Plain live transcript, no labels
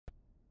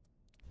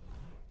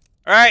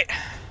All right.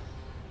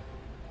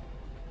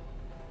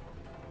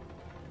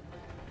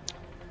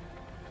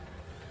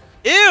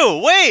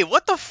 Ew, wait,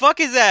 what the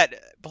fuck is that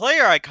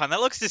player icon? That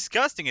looks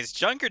disgusting. It's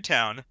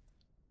Junkertown.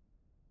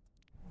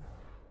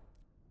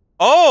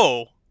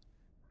 Oh!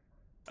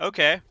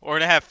 Okay, we're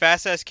gonna have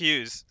fast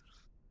SQs.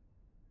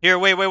 Here,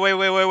 wait.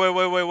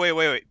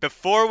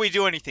 Before we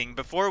do anything,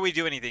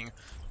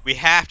 we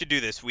have to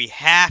do this. We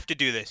have to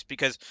do this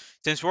because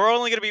since we're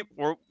only gonna be,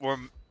 we're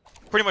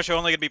pretty much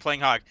only gonna be playing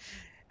Hog.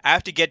 I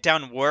have to get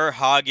down where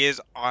Hog is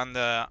on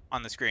the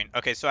screen.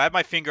 Okay, so I have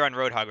my finger on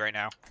Roadhog right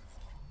now.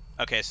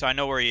 Okay, so I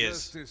know where he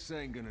is.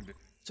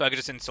 So I could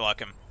just insta-lock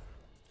him.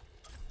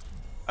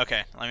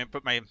 Okay, let me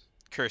put my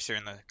cursor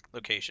in the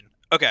location.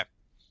 Okay.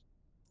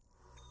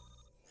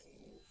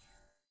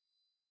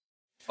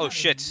 Oh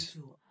shit.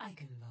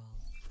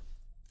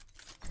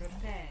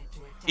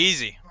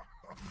 Easy.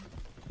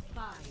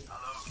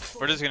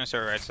 We're just gonna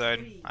start right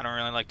side. I don't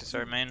really like to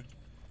start main.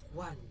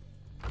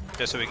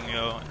 Just so we can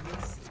go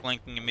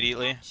flanking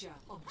immediately.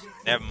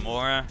 They have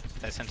Mora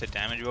that sent a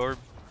damage orb.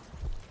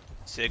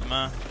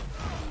 Sigma.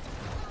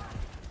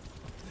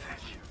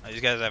 Oh,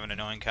 these guys have an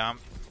annoying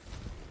comp.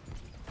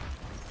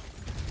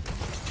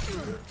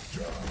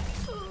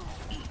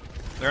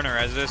 They're gonna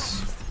res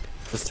this.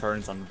 This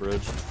turns on the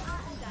bridge.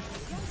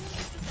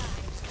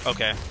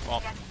 Okay,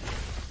 well.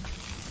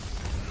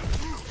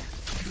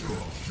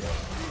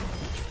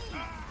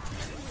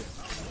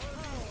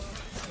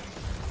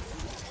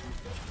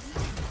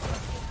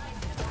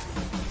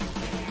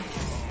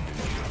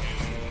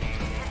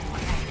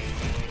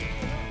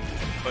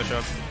 Push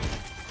up.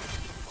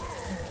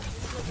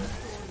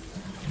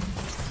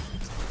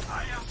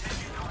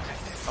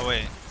 Oh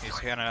wait, he's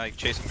kinda like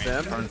chasing me.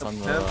 Turns on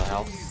the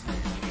house.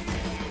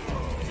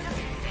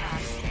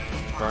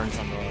 Burns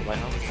on the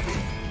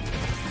lighthouse.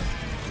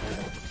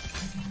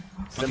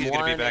 Monkey's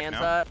gonna be back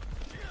now.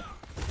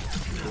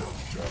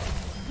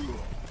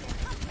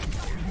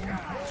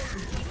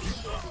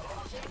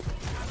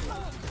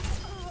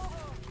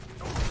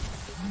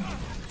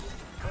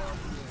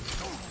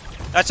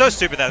 That's so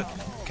stupid that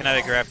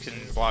kinetic grab can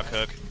block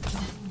hook.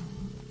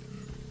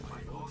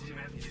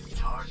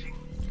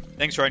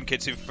 Thanks, Roden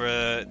Kitsu,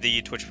 for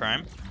the Twitch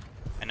Prime,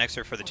 and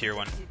Nexer for the tier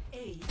 1.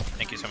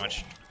 Thank you so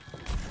much.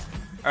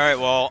 Alright,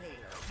 well,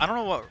 I don't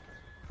know what...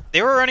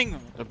 They were running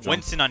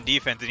Winston on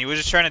defense, and he was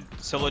just trying to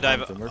solo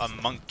dive a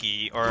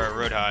monkey or a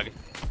roadhog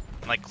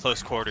in like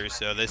close quarters,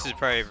 so this is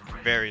probably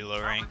very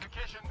low rank.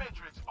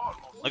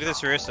 Look at this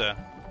Orisa.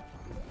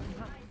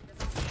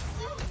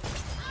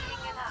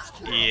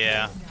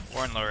 Yeah,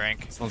 we're in low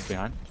rank. Someone's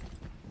behind.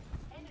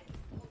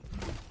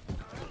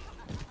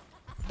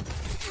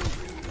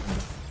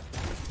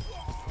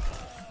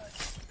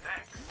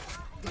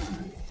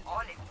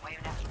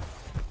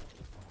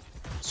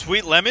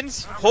 Sweet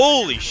lemons?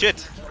 Holy shit!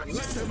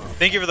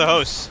 Thank you for the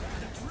host.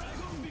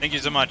 Thank you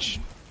so much.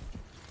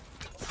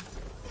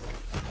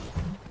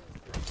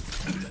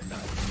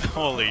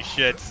 Holy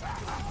shit.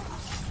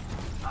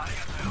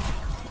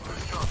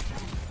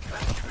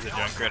 There's a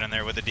Junkrat in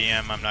there with a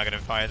DM. I'm not gonna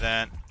fight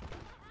that.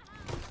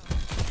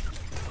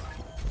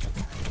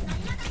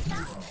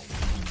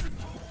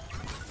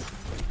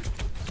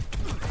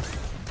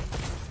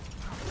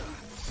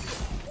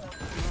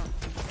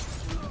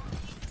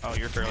 Oh,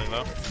 you're fairly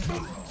low.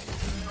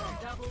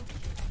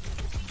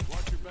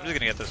 I'm just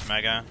gonna get this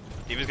Mega.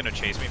 Diva's gonna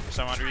chase me for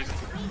some odd reason.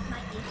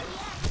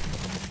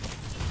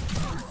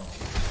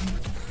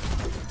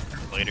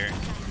 Later.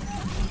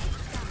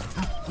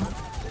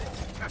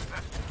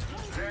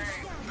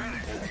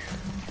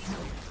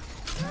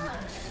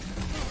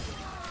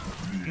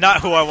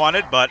 Not who I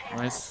wanted, but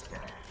Nice.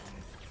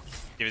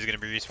 Diva's gonna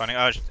be respawning.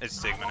 Oh, it's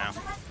Sigma now.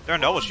 They're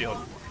on double shield.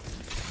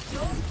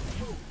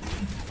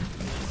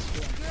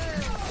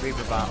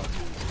 Reaper bomb.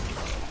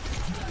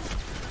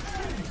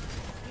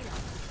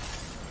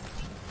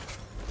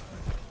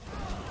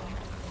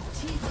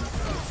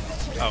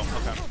 Oh,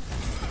 okay.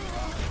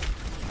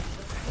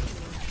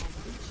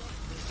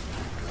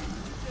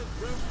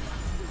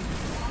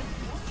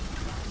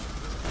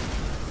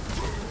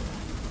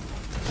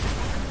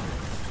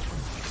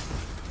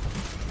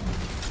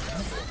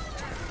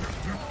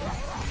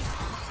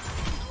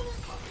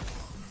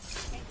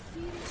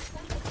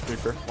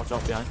 Reaper, watch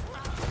out behind.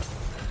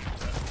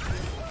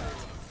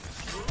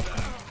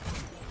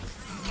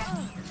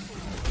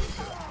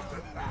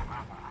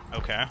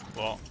 Okay,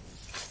 well.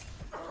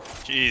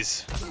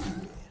 Jeez.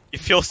 You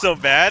feel so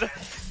bad?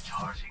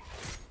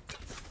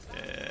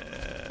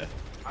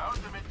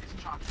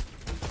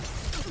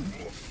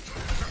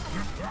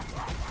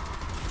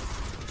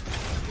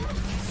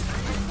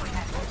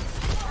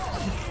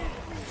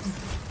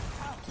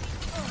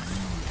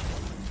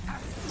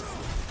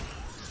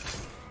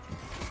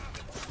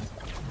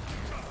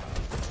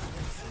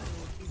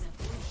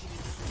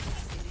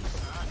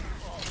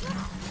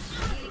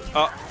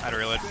 Oh, I had a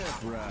reload.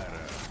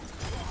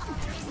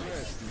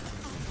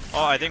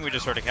 Oh, I think we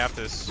just sort of capped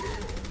this.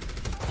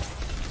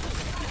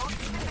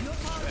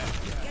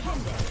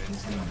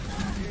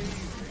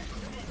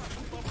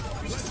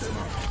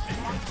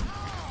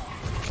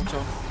 Watch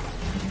out.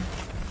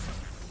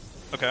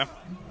 Okay.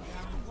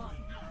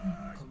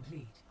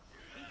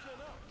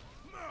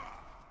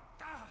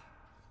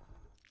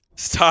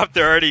 Stop,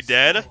 they're already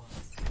dead?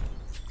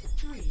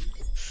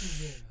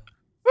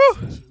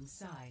 Woo!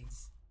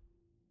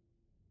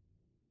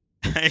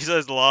 He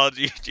says lol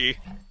GG.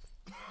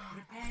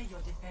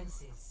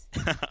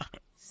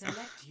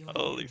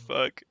 Holy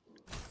fuck.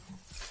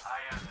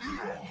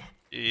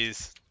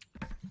 Jeez.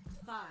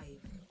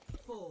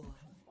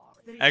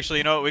 Actually,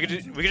 you know what? We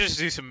could just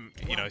do some,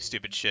 you know,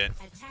 stupid shit.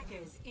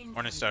 We're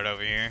gonna start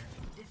over here.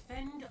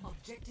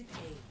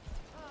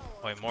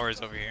 Wait, more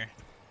is over here.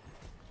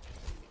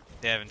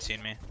 They haven't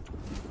seen me.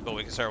 But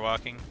we can start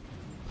walking.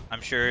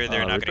 I'm sure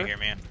they're not gonna hear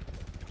me.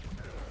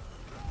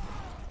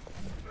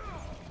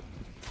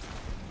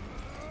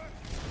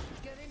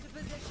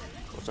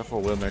 Watch out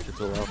for Waymaker to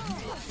the left.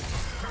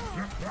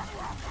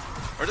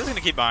 We're just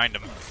gonna keep behind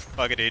him.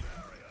 Fuck it, dude.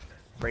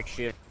 Break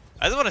shit.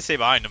 I just want to stay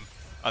behind him.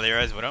 Oh, there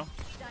is Widow.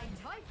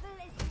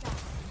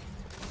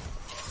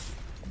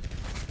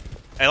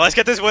 Hey, let's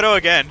get this Widow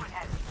again.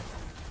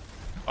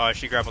 Oh,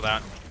 she grappled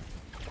out.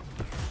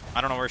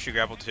 I don't know where she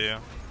grappled to.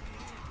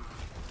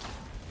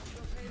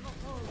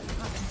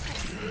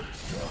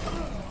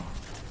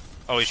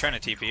 Oh, he's trying to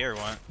TP or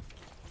what?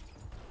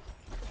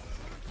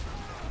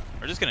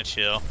 We're just gonna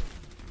chill.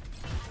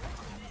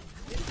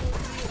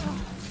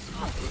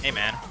 Hey,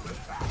 man.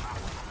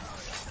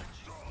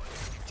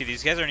 Dude,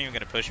 these guys aren't even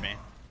gonna push me.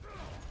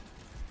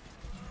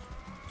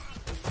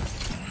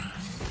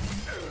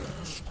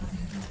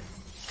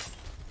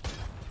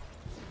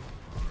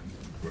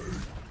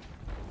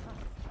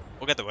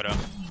 We'll get the Widow.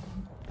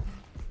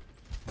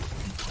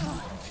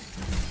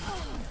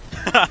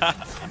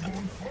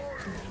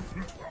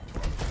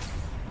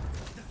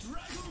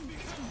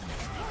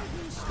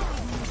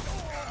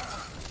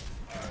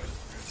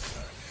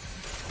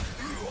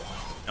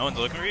 No one's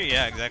looking for you?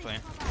 Yeah, exactly.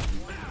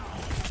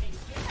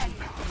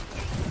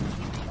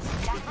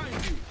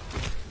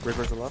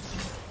 Reaper to the left.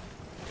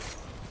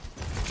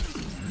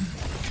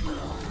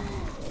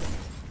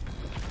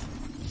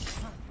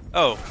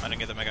 Oh, I didn't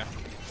get the Mega.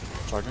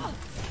 Charging.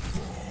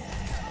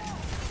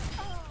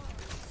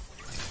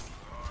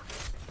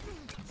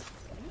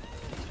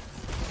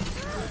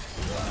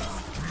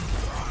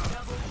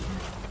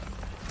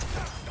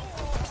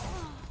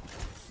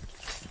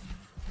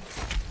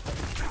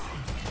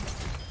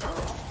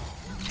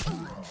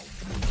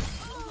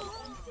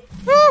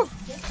 Woo!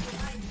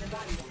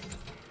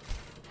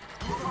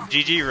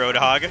 GG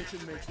Roadhog.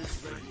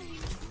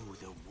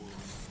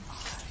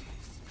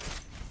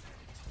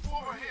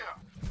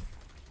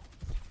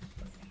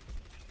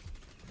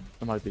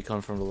 It might be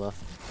coming from the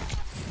left.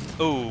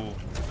 Ooh.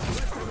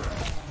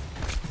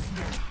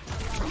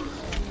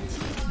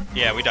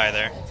 Yeah, we die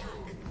there.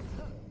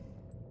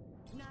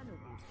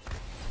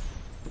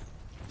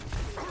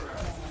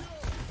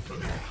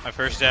 My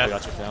first death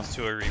is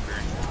to a Reaper.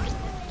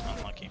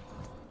 Unlucky.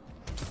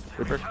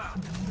 Reaper.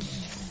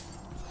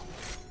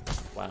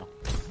 Wow.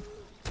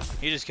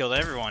 He just killed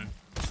everyone.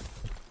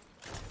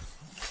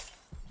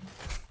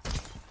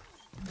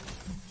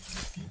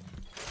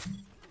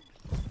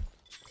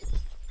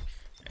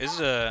 This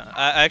is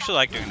I actually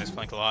like doing this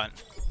flank a lot.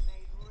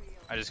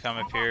 I just come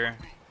up here,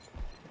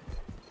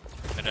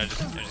 and I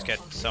just get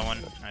someone,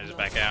 and I just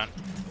back out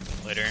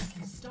later.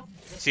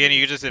 See, and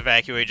you just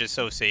evacuate just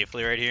so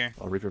safely right here.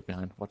 Oh, Reaper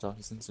behind. Watch out,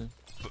 he's in soon.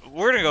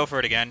 We're gonna go for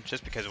it again,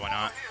 just because why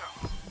not?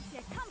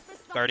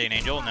 Guardian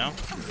Angel, no?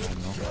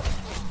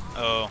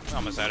 Oh,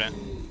 almost had it.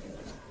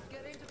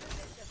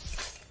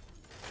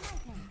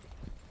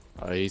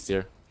 Alright, he's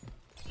here.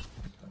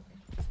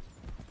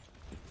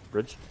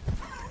 Bridge.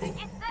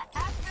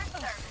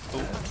 Ooh.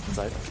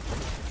 Inside.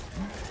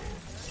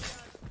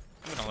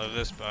 I'm gonna live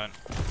this, but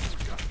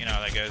you know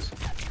how that goes.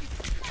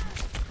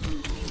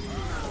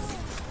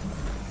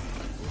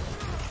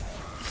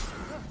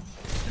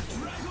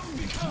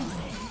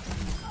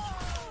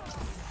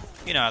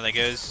 You know how that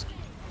goes.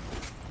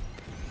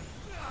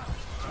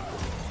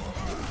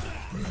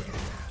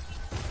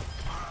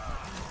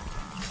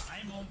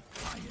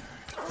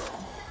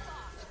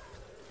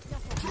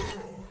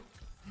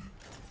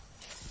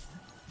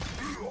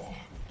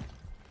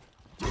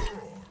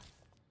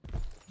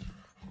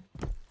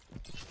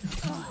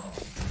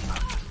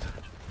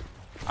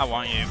 I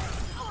want you.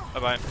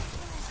 Bye-bye.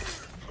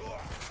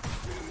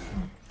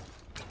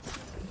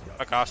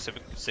 Fuck off,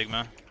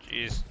 Sigma.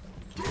 Jeez.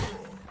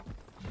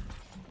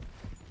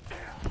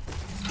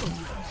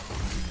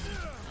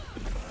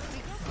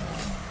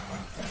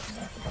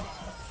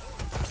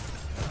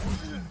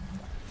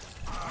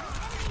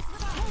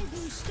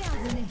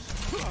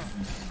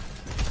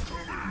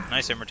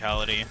 Nice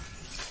immortality.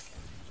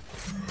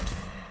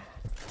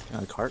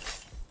 Got a cart.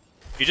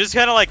 You just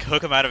kind of like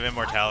hook him out of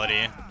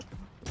immortality.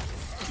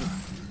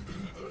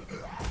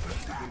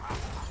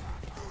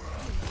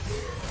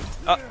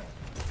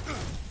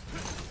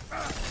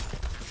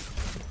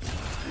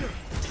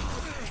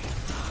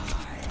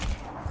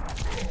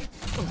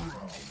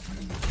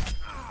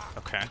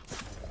 Okay.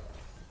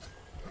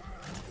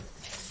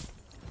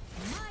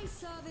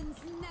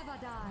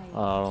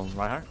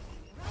 Reinhardt.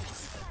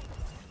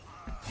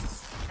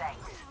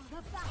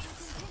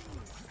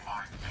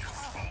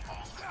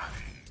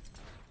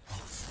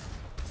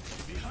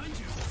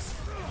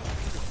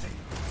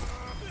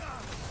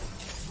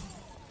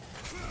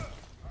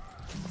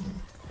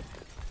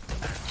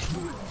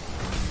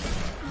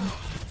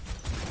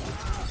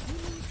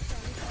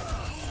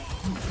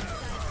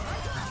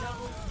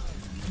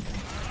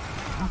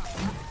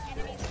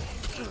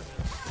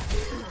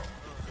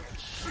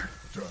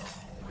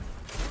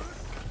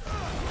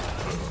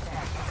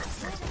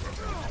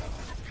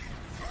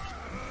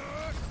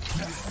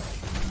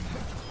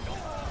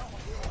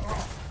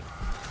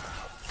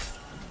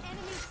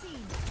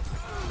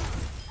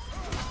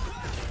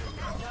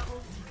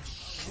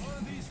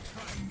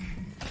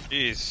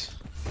 Jeez.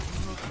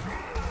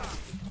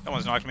 That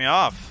one's knocked me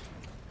off.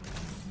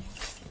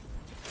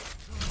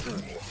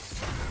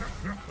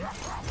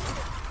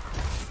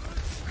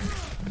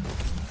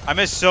 I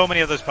missed so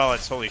many of those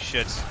pellets, holy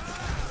shit.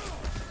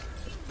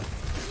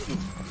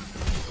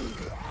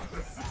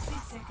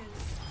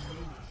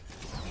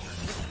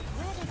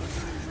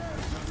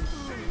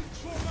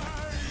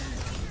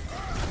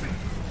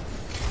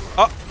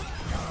 Oh!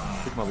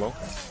 Sigma low.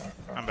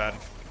 I'm bad.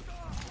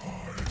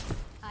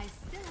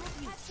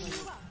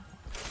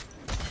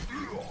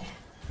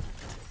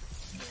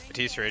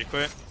 Batiste ready to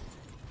quit.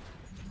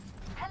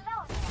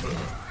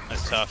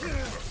 That's tough.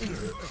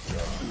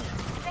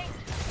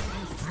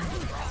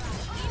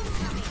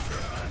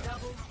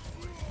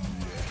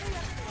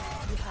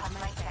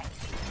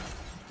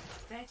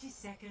 30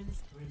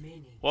 seconds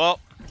remaining.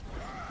 Well.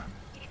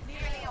 It's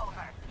nearly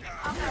over.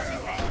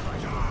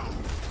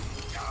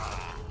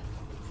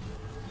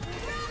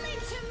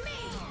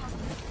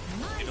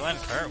 Did he land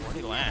Kurt? Where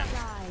did he land?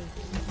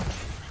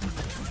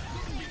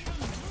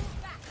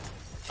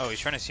 Oh, he's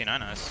trying to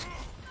C9 us.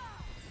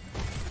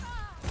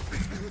 10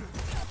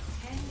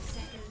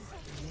 seconds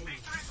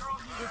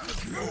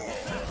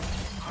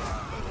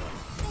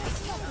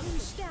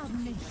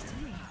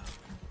remaining.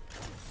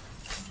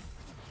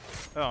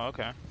 Oh,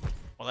 okay.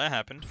 Well, that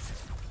happened.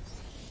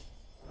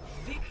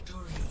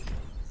 Victory.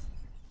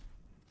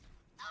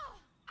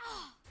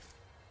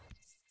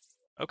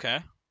 Okay.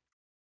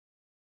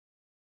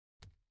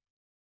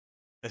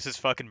 This is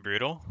fucking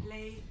brutal.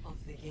 Play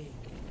of the game.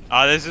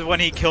 This is when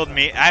he killed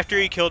me. After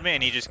he killed me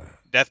and he just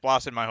death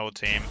blasted my whole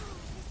team.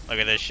 Look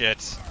at this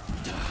shit.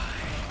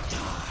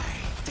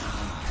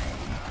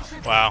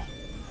 Wow.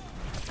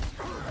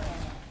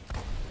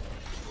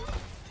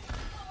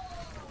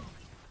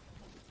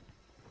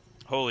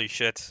 Holy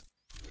shit.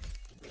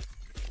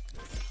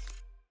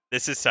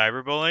 This is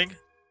cyberbullying?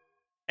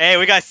 Hey,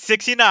 we got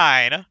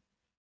 69!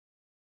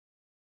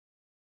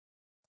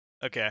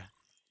 Okay.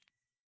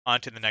 On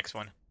to the next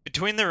one.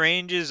 Between the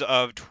ranges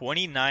of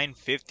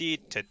 2950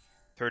 to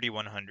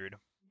 3100.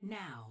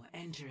 Now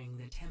entering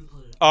the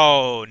temple.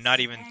 Oh, not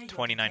even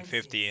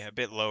 2950, a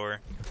bit lower.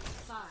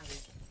 5,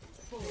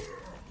 4,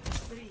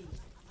 3,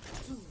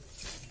 2,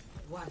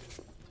 1.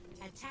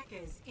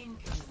 Attackers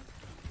incoming.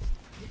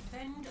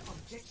 Defend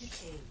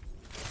objective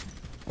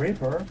A.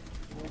 Reaper.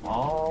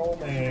 Oh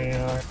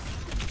man.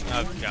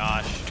 Oh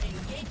gosh.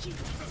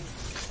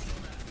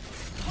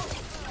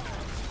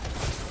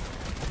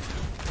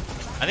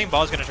 I think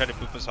Ball's gonna try to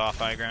poop us off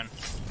high ground.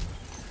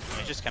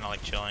 He's just kinda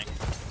like chilling.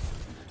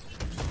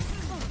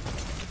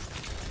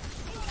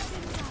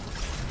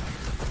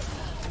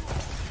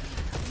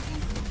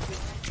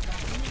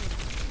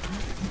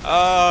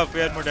 Oh, if we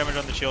had more damage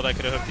on the shield, I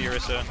could have hooked the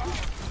Orisa.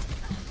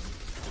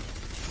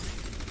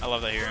 I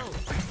love that hero.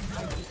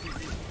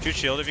 Shoot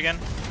shield if you can.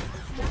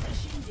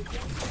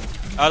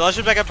 Let's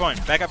just back up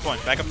point. Back up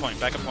point. Back up point.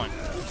 Back up point.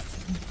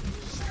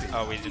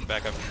 Oh, we did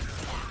back up.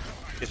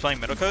 He's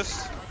playing middle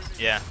coast?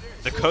 Yeah.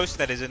 The coast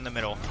that is in the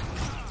middle.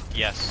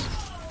 Yes.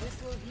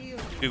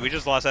 Dude, we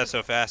just lost that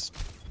so fast.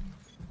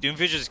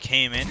 Doomfish just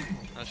came in,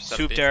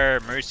 swooped our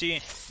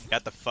Mercy,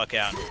 got the fuck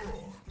out.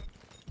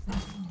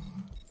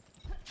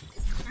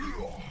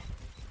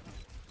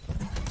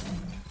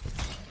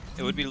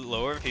 It would be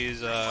lower if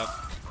he's on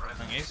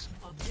east.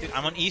 Dude,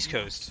 I'm on East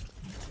Coast.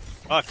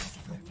 Fuck.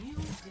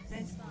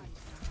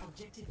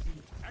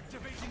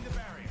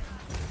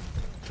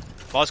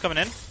 Ball's coming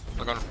in.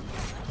 Look on.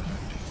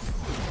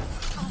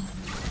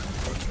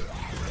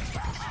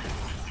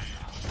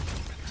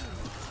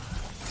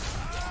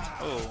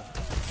 Oh.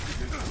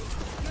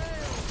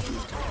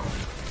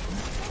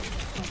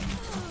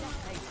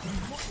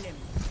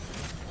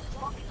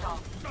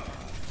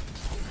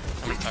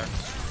 I'm tired.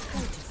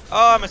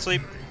 Oh, I'm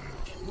asleep.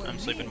 I'm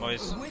sleeping,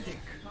 boys.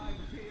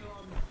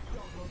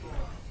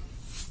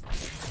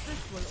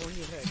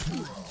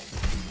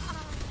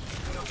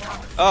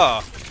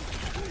 Oh.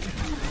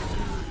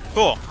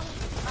 Cool.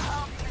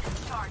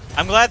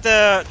 I'm glad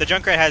the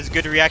Junkrat has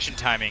good reaction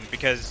timing,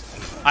 because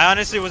I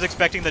honestly was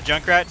expecting the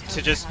Junkrat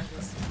to just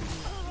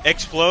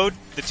explode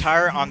the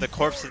tire on the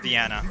corpse of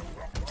Diana.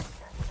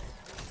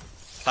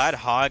 Plaid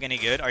Hog any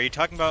good? Are you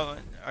talking about,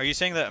 are you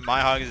saying that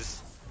my Hog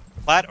is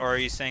Plaid, or are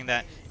you saying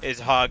that is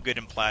Hog good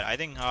in Plaid? I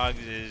think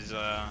Hog's is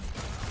I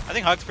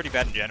think Hog's pretty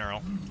bad in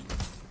general.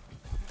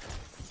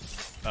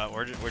 But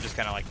we're just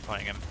kind of like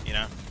playing him, you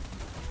know.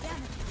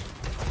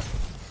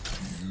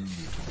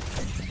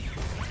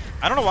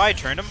 I don't know why I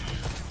turned him.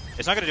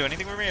 It's not gonna do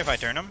anything for me if I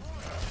turn him.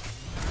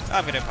 Oh,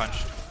 I'm gonna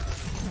punch.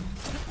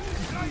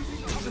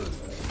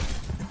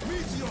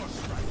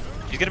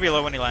 He's gonna be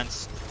low when he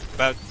lands.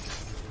 About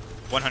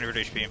 100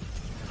 HP.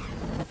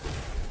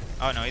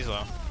 Oh no, he's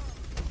low.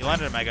 He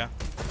landed a mega.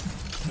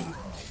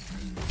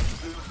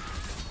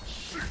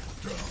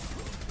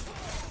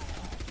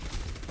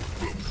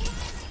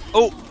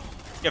 Oh!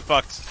 Get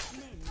fucked.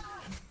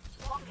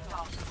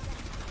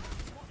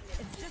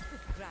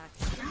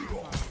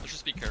 Let's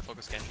just be careful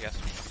because Genji has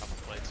to be on top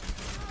of plates.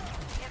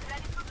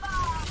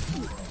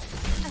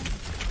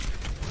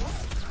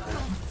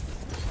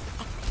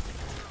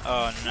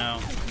 Oh no.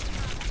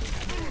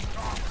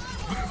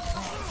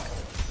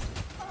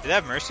 Do they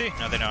have mercy?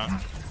 No, they don't.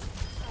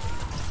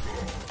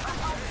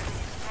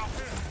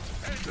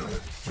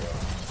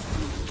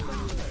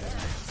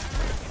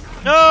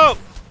 No!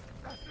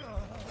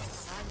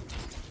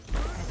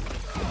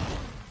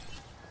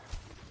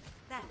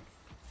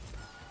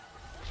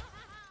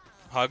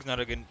 Hog's not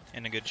in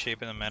a good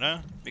shape in the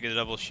meta because of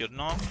double shield and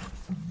all.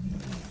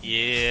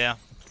 Yeah.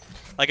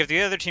 Like if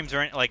the other teams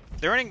are like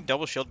they're running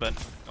double shield, but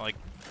like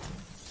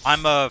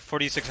I'm a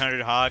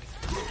 4600 Hog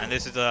and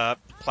this is a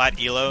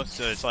plat elo,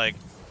 so it's like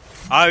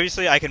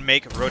obviously I can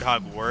make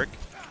ROADHOG work,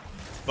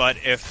 but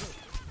if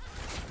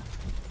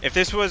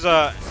this was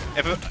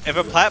if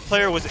a plat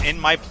player was in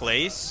my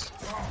place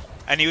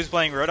and he was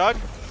playing ROADHOG,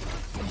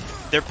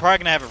 they're probably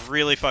gonna have a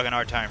really fucking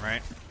hard time,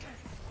 right?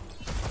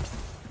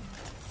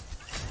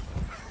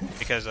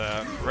 Because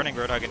running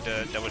ROADHOG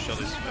into double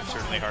shield is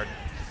absurdly hard.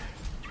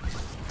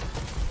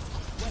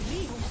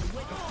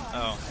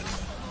 Oh.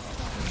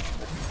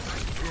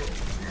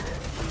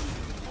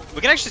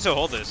 We can actually still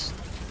hold this.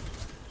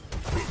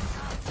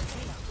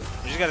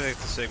 We just gotta take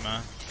the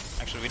Sigma.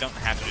 Actually, we don't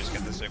have to just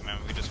get the Sigma.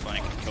 We can just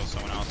flank and kill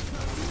someone else.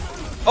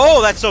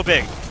 Oh, that's so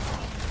big!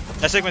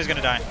 That Sigma's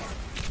gonna die.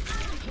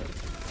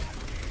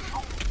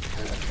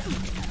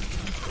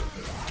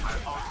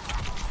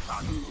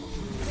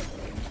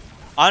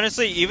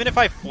 Honestly, even if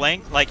I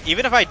flank, like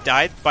even if I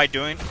died by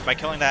killing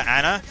that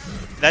Ana,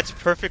 that's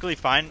perfectly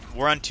fine.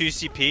 We're on 2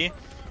 CP,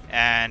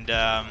 and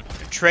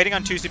trading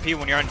on 2 CP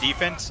when you're on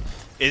defense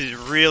is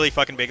really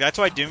fucking big. That's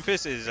why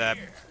Doomfist is,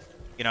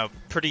 you know,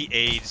 pretty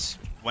AIDS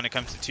when it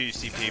comes to 2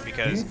 CP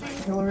because. Do you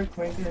think Hillary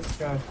Clinton is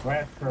gonna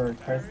grant her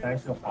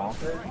presidential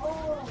office?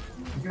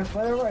 Because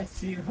whenever I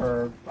see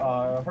her,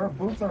 her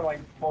boobs are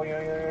like. What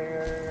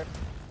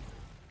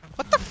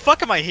the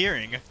fuck am I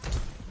hearing?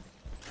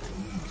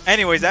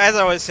 Anyways, as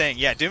I was saying,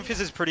 yeah, Doomfist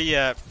is pretty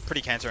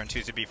cancer on 2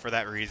 CP for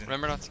that reason.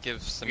 Remember not to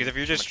give some. Because if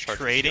you're just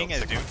trading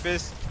as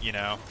Doomfist, you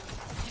know.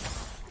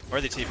 Where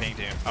are they TPing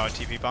to? Oh,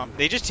 TP bomb.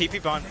 They just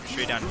TP bomb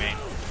straight down main.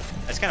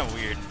 That's kind of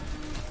weird.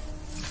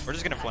 We're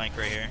just gonna flank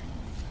right here.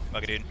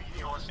 Fuck it, dude.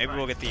 Maybe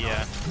we'll get the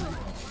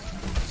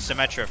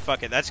Symmetra.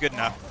 Fuck it, that's good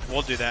enough.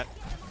 We'll do that.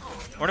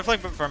 We're gonna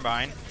flank from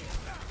behind.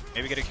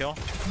 Maybe get a kill.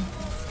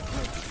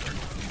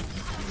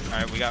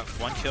 Alright, we got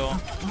 1 kill.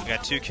 We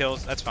got 2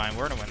 kills. That's fine.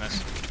 We're gonna win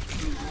this.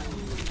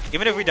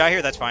 Even if we die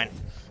here, that's fine.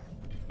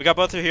 We got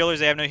both their healers.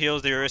 They have no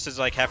heals. Their Orisa's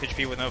like half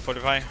HP with no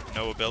fortify,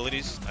 no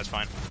abilities. That's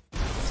fine.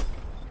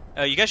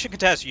 You guys should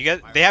contest.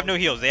 They have no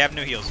heals. They have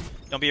no heals.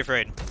 Don't be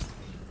afraid.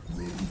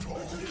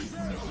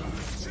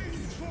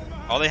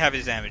 All they have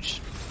is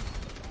damage.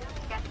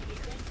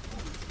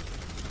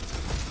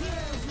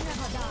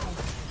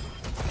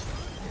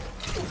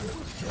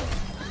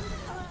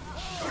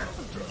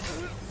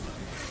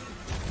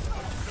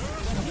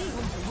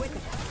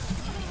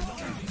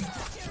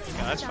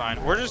 Yeah, that's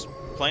fine. We're just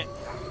playing.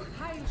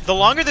 The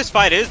longer this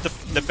fight is,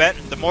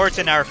 the more it's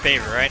in our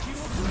favor, right?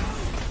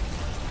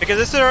 Because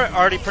this is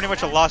already pretty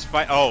much a lost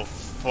fight. Oh,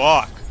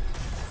 fuck.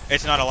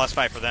 It's not a lost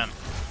fight for them.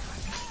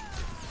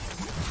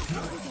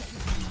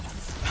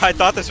 I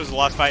thought this was a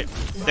lost fight.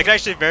 They could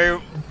actually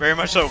very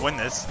much so win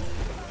this.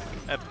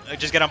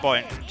 Just get on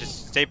point.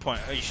 Just stay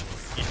point. You should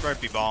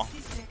probably be ball.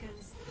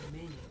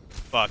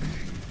 Fuck.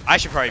 I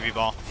should probably be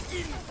ball.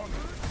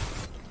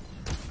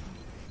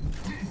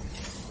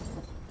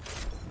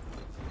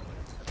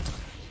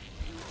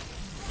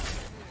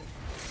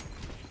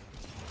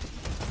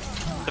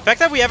 The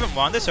fact that we haven't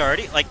won this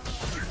already, like,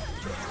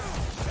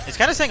 it's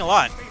kind of saying a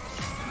lot.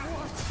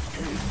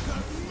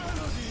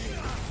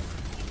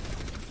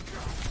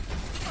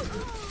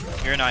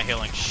 You're not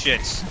healing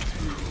shit.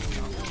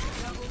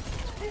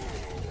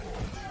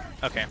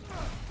 Okay.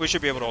 We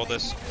should be able to hold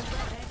this.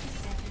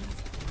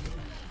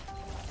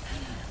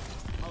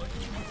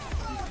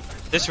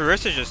 This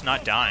Harissa is just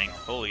not dying.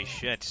 Holy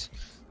shit.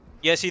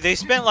 Yeah, see, they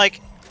spent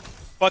like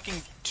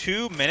fucking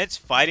 2 minutes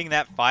fighting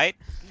that fight,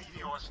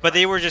 but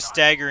they were just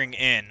staggering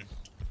in.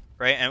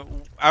 Right? And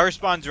our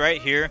spawn's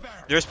right here.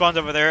 Their spawn's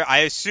over there. I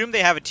assume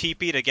they have a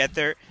TP to get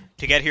there,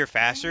 to get here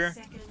faster.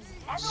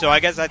 So I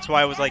guess that's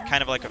why it was like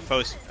kind of like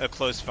a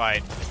close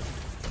fight.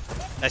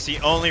 That's the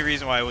only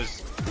reason why it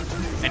was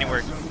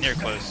anywhere near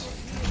close.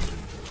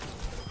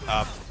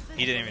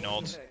 He didn't even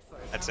ult.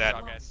 That's sad.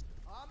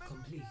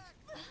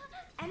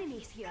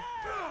 Enemies here.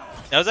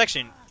 That was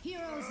actually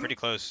Heroes pretty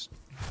close.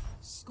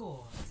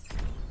 score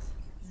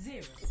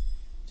 0-1.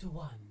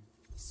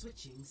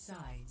 Switching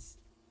sides.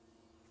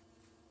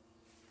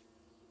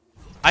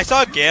 I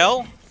saw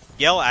Gale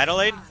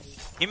Adelaide.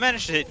 He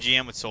managed to hit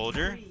GM with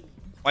Soldier.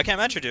 Why can't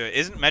Metro do it?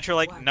 Isn't Metro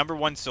like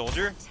 #1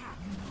 Soldier?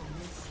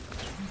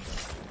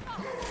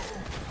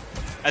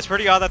 That's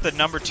pretty odd that the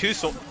 #2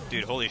 soldier.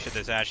 Dude, holy shit,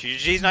 this Ashe.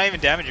 She's not even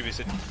damage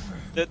boosted.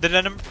 The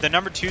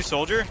 #2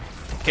 soldier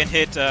can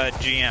hit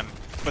GM,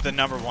 but the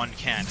 #1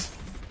 can't.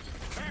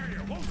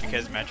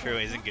 Because Metro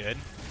isn't good.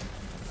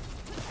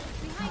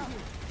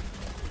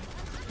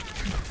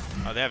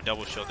 Oh, they have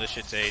double shield. This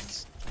shit's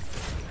AIDS.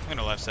 I'm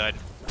gonna left side.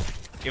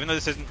 Even though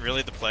this isn't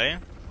really the play.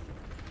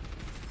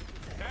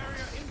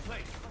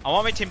 I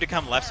want my team to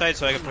come left side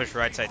so I can push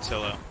right side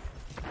solo.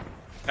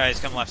 Guys,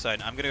 come left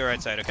side. I'm gonna go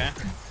right side, okay?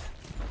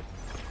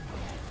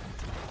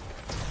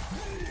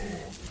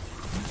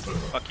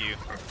 Fuck you.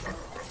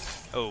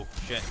 Oh,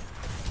 shit.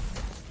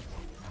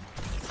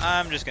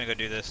 I'm just gonna go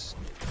do this.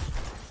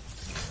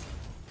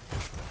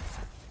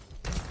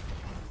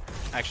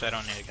 Actually, I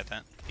don't need to get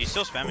that. He's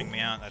still spamming me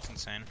out. That's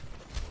insane.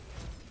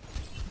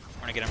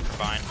 I'm gonna get him for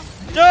Vine.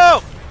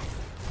 No!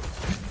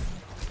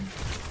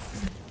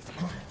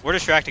 We're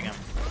distracting him.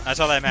 That's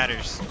all that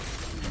matters.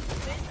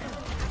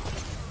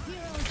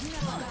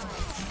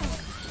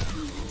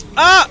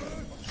 Ah!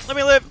 Let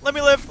me live! Let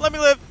me live! Let me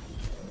live!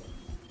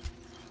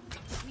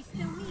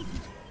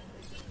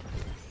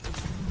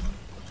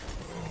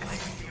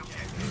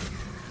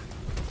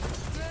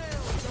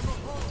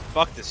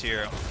 Fuck this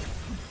hero.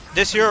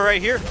 This hero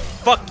right here?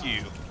 Fuck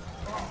you.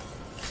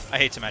 I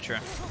hate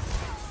Symmetra.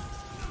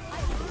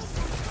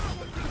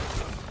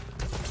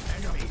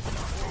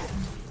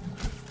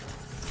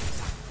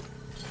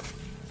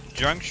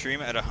 Drunk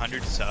stream at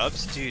 100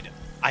 subs? Dude,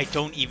 I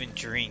don't even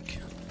drink.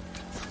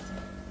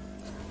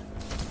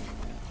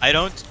 I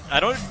don't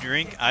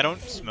drink, I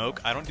don't smoke,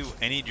 I don't do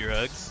any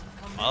drugs.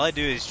 All I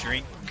do is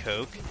drink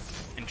Coke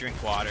and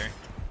drink water.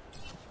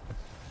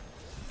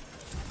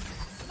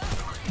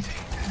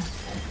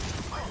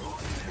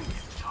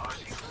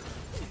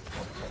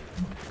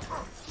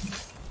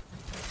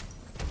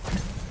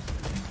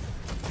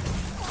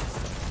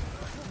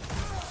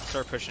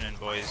 Start pushing in,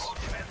 boys.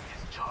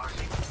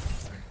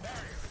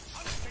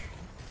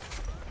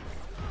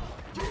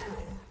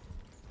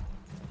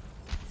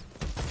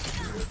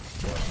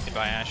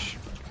 Goodbye, Ashe.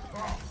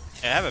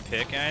 Yeah, I have a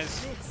pick,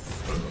 guys.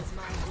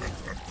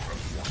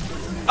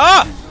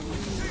 Ah!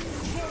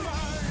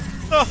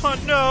 Oh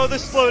no, the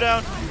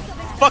slowdown.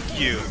 Fuck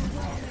you.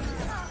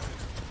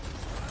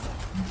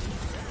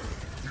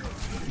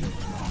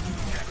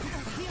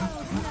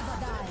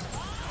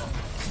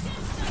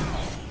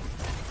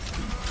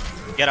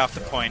 Get off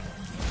the point.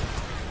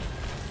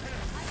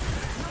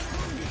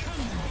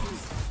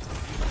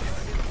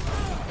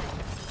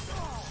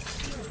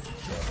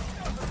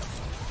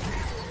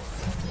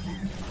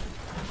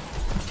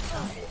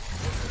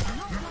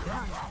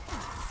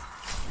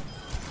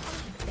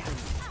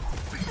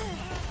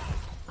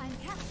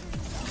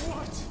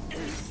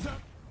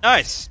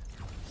 Nice.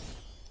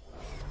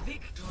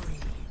 Victory.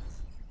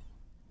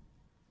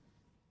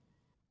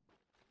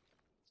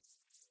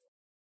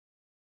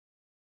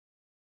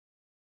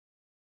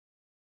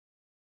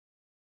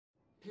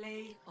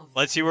 Play of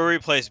Let's see where we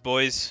place,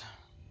 boys.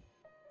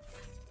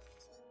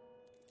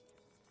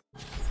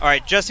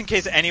 Alright, just in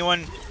case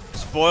anyone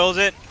spoils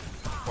it,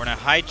 we're gonna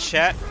hide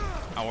chat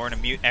and we're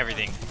gonna mute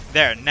everything.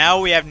 There, now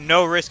we have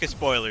no risk of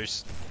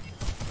spoilers.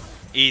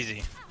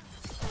 Easy.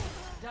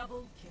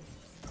 double kill.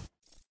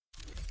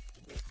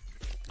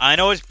 I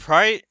know it's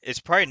probably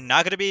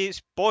not gonna be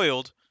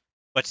spoiled,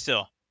 but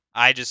still,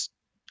 I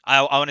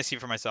want to see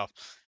for myself.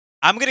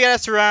 I'm gonna get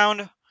us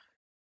around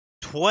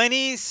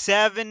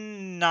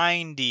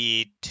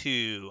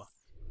 2792.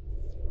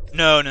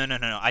 No.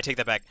 I take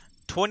that back.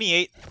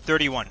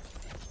 2831.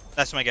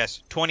 That's my guess.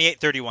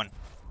 2831.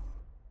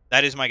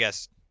 That is my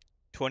guess.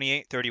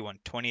 2831.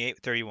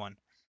 2831.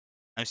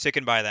 I'm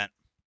sticking by that.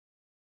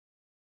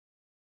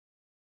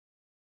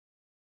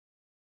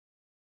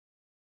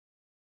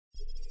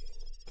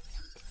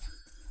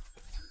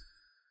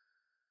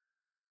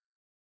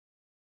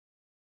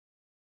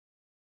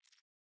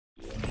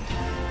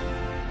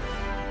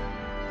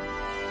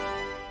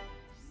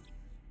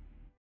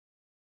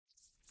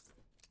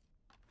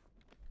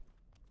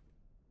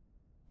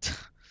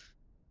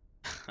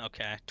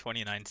 Okay,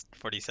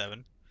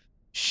 2947.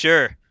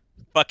 Sure.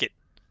 Fuck it.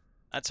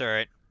 That's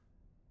alright.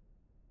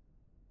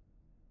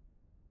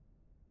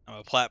 I'm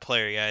a plat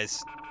player,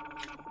 guys.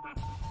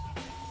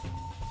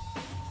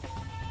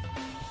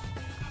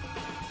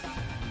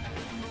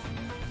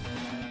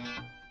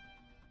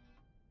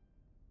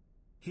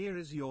 Here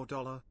is your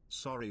 $.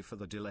 Sorry for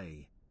the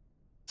delay.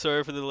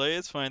 Sorry for the delay,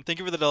 it's fine. Thank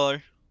you for the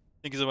 $.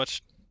 Thank you so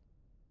much.